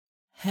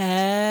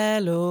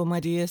Hello, my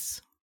dears.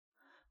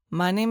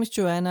 My name is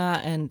Joanna,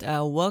 and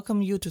I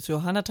welcome you to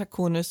Johanna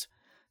Takonis,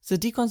 the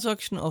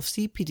Deconstruction of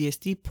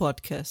CPTSD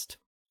podcast.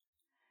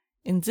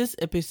 In this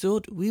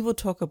episode, we will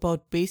talk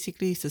about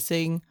basically the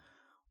saying,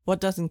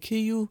 what doesn't kill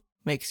you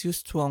makes you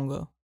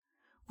stronger,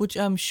 which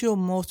I'm sure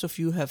most of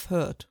you have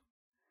heard.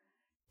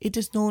 It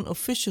is known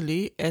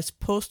officially as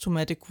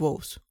post-traumatic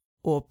growth,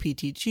 or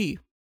PTG,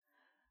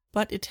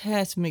 but it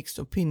has mixed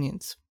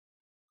opinions.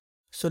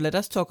 So let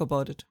us talk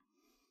about it.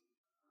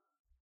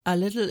 A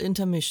little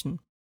intermission.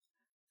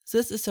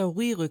 This is a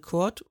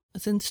re-record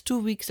since 2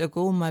 weeks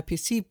ago my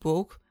PC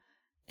broke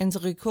and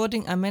the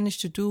recording I managed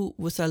to do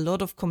with a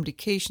lot of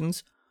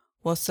complications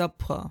was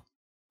subpar.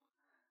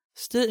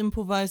 Still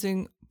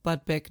improvising,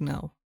 but back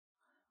now.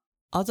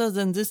 Other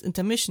than this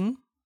intermission,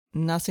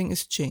 nothing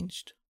is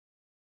changed.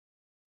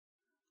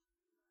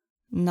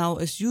 Now,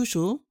 as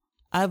usual,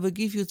 I will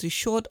give you the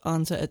short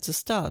answer at the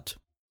start,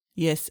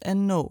 yes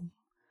and no,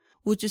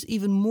 which is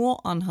even more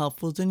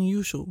unhelpful than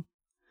usual.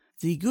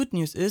 The good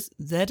news is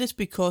that is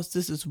because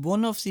this is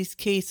one of these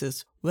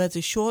cases where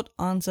the short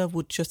answer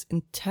would just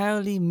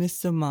entirely miss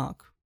the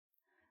mark.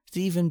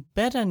 The even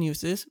better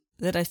news is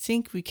that I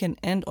think we can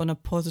end on a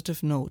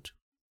positive note.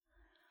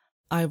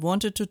 I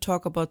wanted to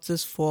talk about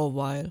this for a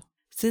while,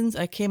 since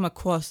I came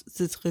across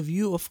this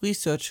review of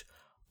research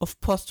of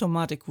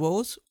post-traumatic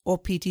growth, or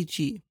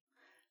PTG,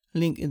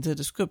 link in the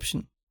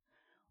description,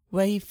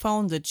 where he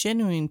found that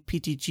genuine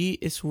PTG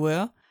is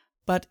rare,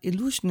 but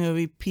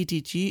illusionary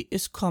PTG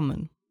is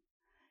common.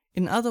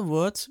 In other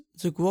words,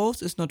 the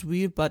growth is not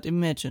real but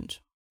imagined,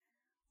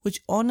 which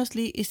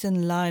honestly is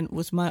in line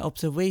with my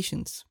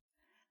observations,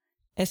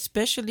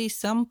 especially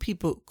some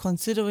people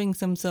considering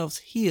themselves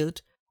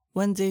healed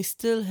when they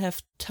still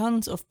have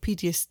tons of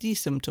PTSD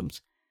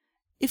symptoms,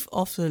 if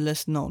of the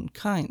less known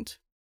kind.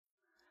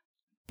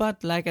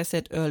 But like I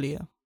said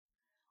earlier,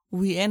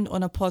 we end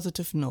on a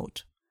positive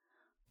note,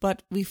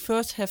 but we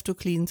first have to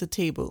clean the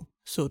table,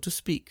 so to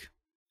speak.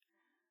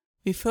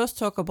 We first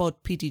talk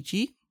about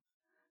PTG,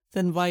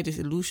 then why it is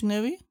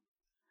illusionary,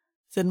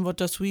 then what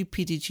does real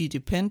PTG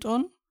depend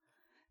on,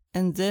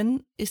 and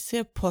then is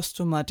there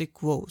post-traumatic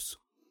growth.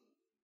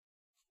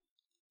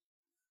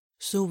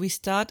 So we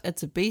start at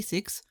the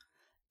basics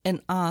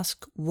and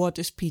ask what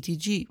is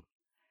PTG.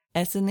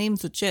 As the name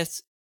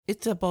suggests,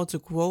 it's about the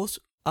growth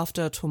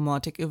after a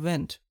traumatic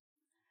event.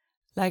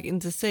 Like in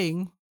the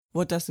saying,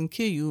 what doesn't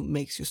kill you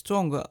makes you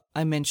stronger,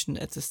 I mentioned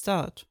at the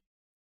start.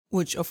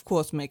 Which of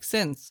course makes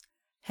sense.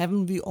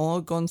 Haven't we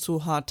all gone through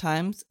hard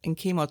times and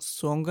came out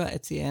stronger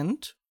at the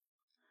end?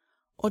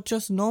 Or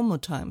just normal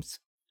times?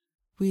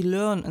 We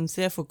learn and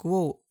therefore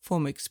grow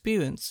from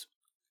experience.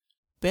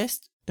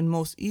 Best and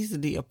most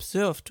easily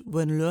observed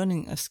when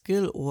learning a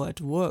skill or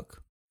at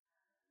work.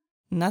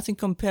 Nothing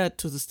compared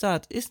to the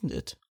start, isn't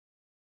it?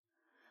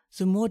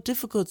 The more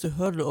difficult the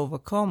hurdle to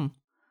overcome,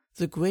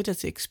 the greater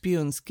the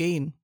experience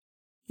gain.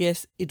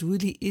 Yes, it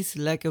really is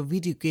like a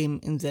video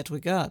game in that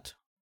regard.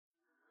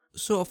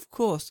 So of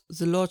course,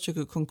 the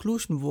logical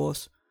conclusion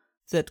was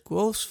that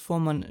growth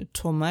from a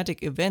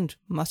traumatic event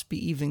must be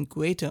even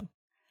greater.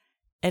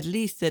 At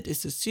least that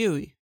is the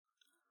theory.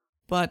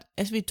 But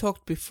as we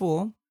talked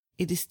before,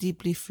 it is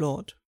deeply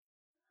flawed.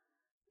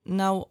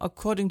 Now,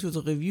 according to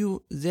the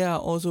review, there are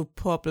also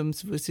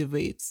problems with the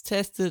way it's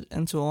tested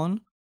and so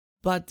on,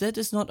 but that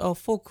is not our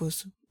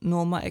focus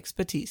nor my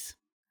expertise.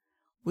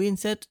 We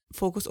instead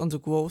focus on the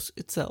growth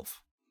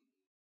itself.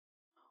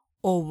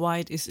 Or why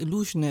it is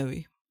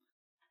illusionary.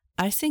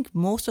 I think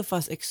most of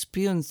us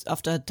experience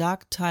after a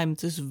dark time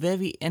this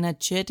very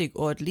energetic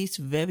or at least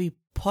very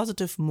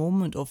positive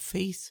moment or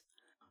phase,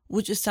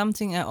 which is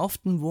something I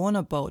often warn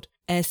about,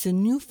 as the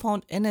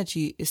newfound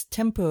energy is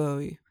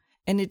temporary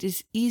and it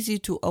is easy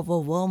to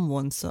overwhelm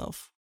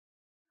oneself.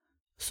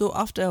 So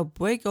after a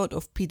breakout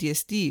of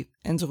PTSD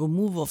and the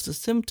removal of the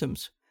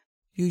symptoms,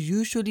 you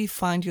usually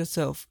find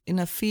yourself in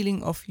a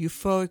feeling of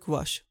euphoric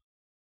rush.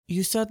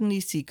 You suddenly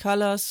see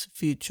colors,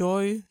 feel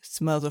joy,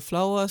 smell the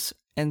flowers,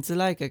 and the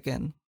like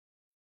again.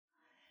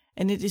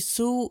 And it is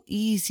so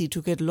easy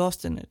to get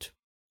lost in it.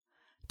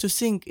 To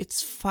think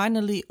it's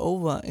finally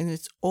over and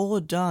it's all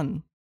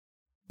done.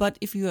 But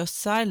if you are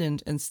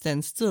silent and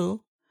stand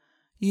still,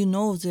 you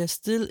know there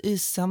still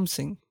is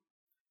something.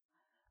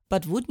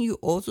 But wouldn't you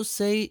also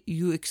say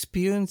you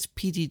experience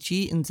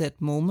PTG in that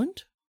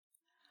moment?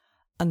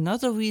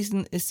 Another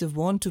reason is the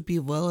want to be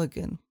well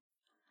again.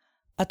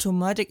 A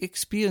traumatic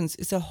experience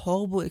is a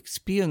horrible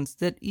experience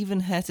that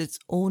even has its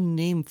own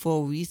name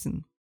for a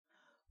reason.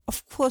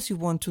 Of course you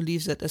want to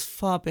leave that as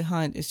far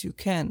behind as you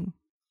can.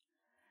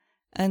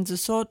 And the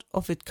thought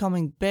of it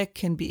coming back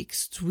can be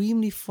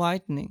extremely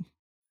frightening.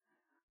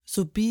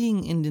 So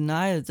being in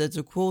denial that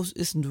the growth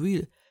isn't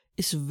real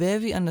is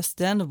very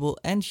understandable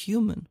and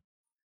human.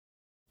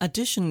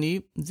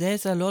 Additionally,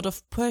 there's a lot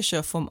of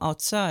pressure from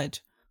outside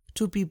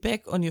to be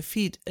back on your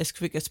feet as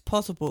quick as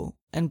possible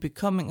and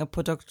becoming a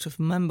productive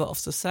member of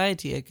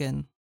society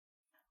again.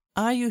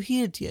 Are you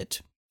healed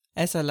yet,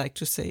 as I like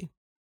to say?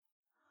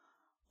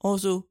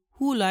 Also,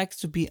 who likes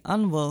to be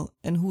unwell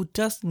and who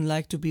doesn't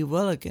like to be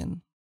well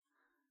again?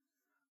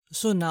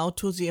 So now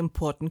to the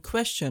important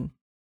question.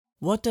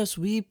 What does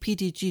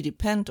PTG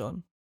depend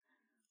on?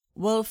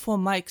 Well,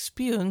 from my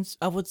experience,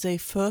 I would say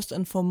first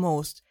and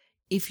foremost,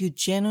 if you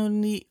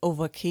genuinely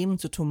overcame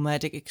the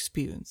traumatic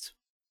experience,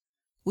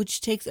 which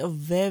takes a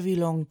very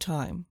long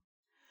time.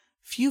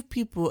 Few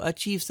people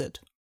achieve that.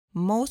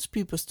 Most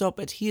people stop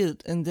at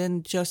healed and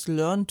then just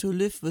learn to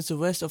live with the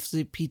rest of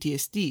the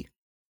PTSD.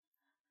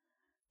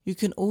 You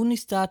can only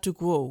start to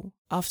grow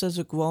after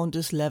the ground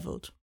is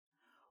leveled,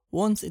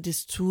 once it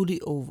is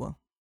truly over.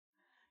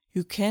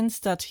 You can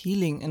start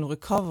healing and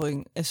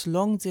recovering as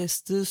long as there's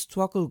still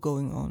struggle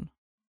going on.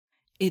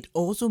 It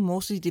also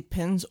mostly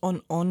depends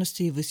on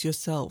honesty with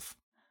yourself.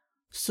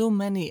 So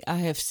many I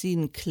have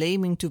seen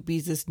claiming to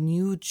be this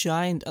new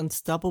giant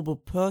unstoppable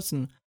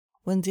person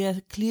when they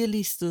are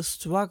clearly still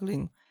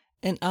struggling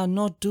and are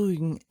not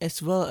doing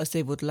as well as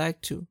they would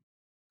like to.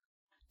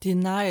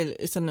 Denial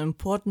is an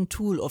important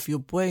tool of your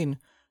brain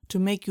to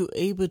make you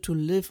able to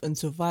live and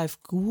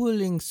survive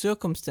grueling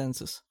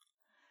circumstances.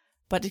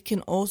 But it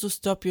can also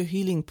stop your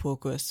healing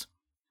progress,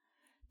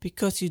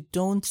 because you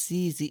don't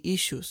see the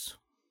issues.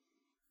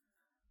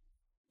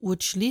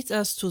 Which leads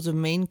us to the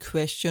main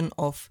question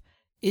of,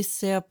 is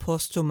there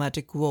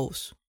post-traumatic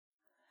growth?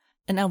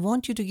 And I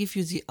want you to give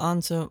you the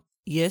answer,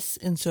 yes,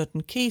 in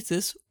certain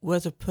cases where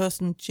the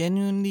person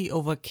genuinely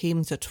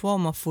overcame the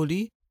trauma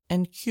fully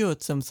and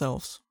cured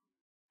themselves.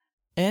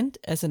 And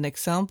as an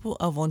example,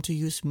 I want to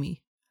use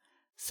me.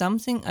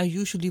 Something I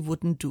usually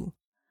wouldn't do.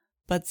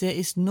 But there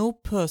is no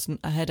person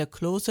I had a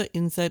closer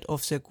insight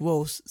of their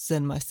growth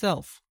than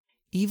myself,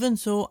 even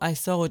though I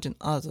saw it in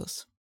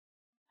others.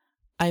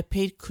 I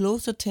paid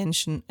close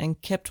attention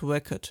and kept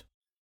record.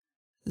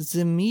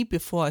 The me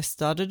before I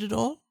started it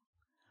all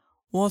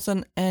was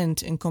an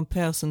ant in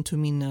comparison to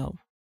me now.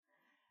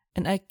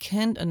 And I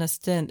can't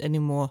understand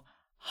anymore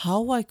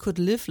how I could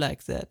live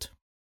like that.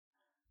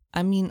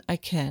 I mean, I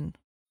can,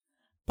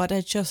 but I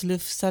just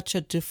live such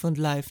a different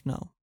life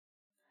now.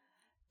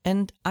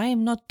 And I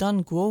am not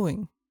done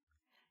growing.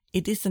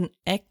 It is an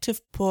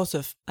active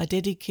process I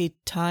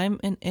dedicate time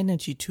and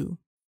energy to.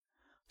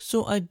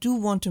 So I do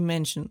want to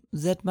mention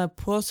that my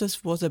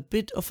process was a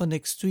bit of an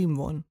extreme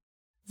one,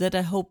 that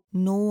I hope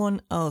no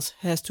one else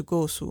has to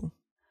go through.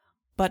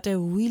 But I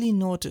really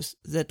noticed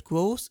that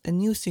growth and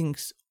new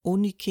things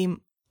only came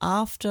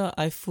after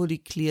I fully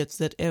cleared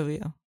that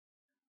area.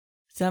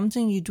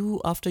 Something you do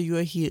after you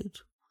are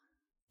healed.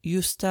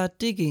 You start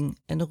digging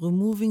and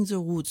removing the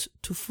roots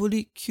to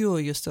fully cure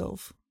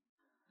yourself.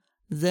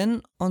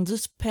 Then on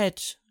this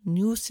patch,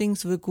 new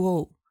things will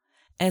grow,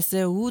 as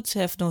their roots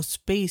have no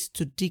space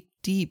to dig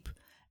deep,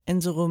 and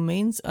the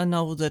remains are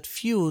now that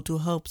fuel to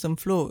help them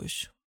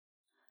flourish.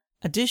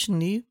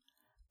 Additionally,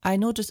 I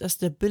notice a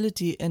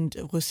stability and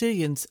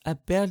resilience I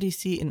barely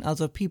see in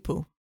other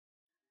people,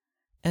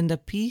 and a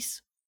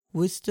peace,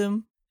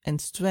 wisdom,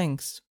 and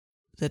strength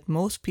that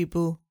most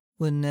people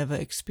will never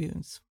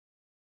experience.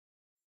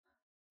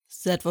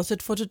 That was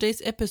it for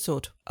today's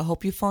episode. I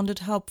hope you found it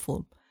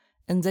helpful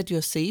and that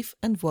you're safe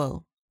and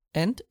well.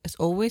 And as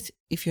always,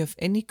 if you have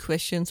any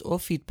questions or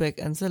feedback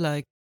and the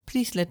like,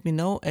 please let me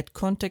know at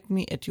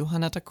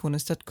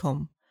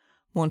contactme@johannatakonis.com.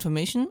 More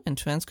information and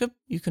transcript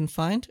you can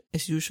find,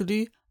 as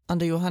usually,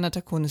 under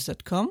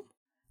johannatakonis.com,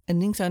 and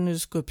links are in the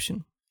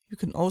description. You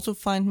can also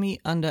find me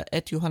under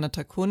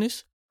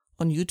 @johannatakonis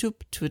on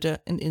YouTube, Twitter,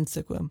 and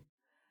Instagram.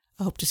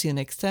 I hope to see you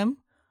next time.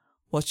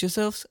 Watch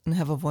yourselves and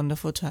have a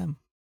wonderful time.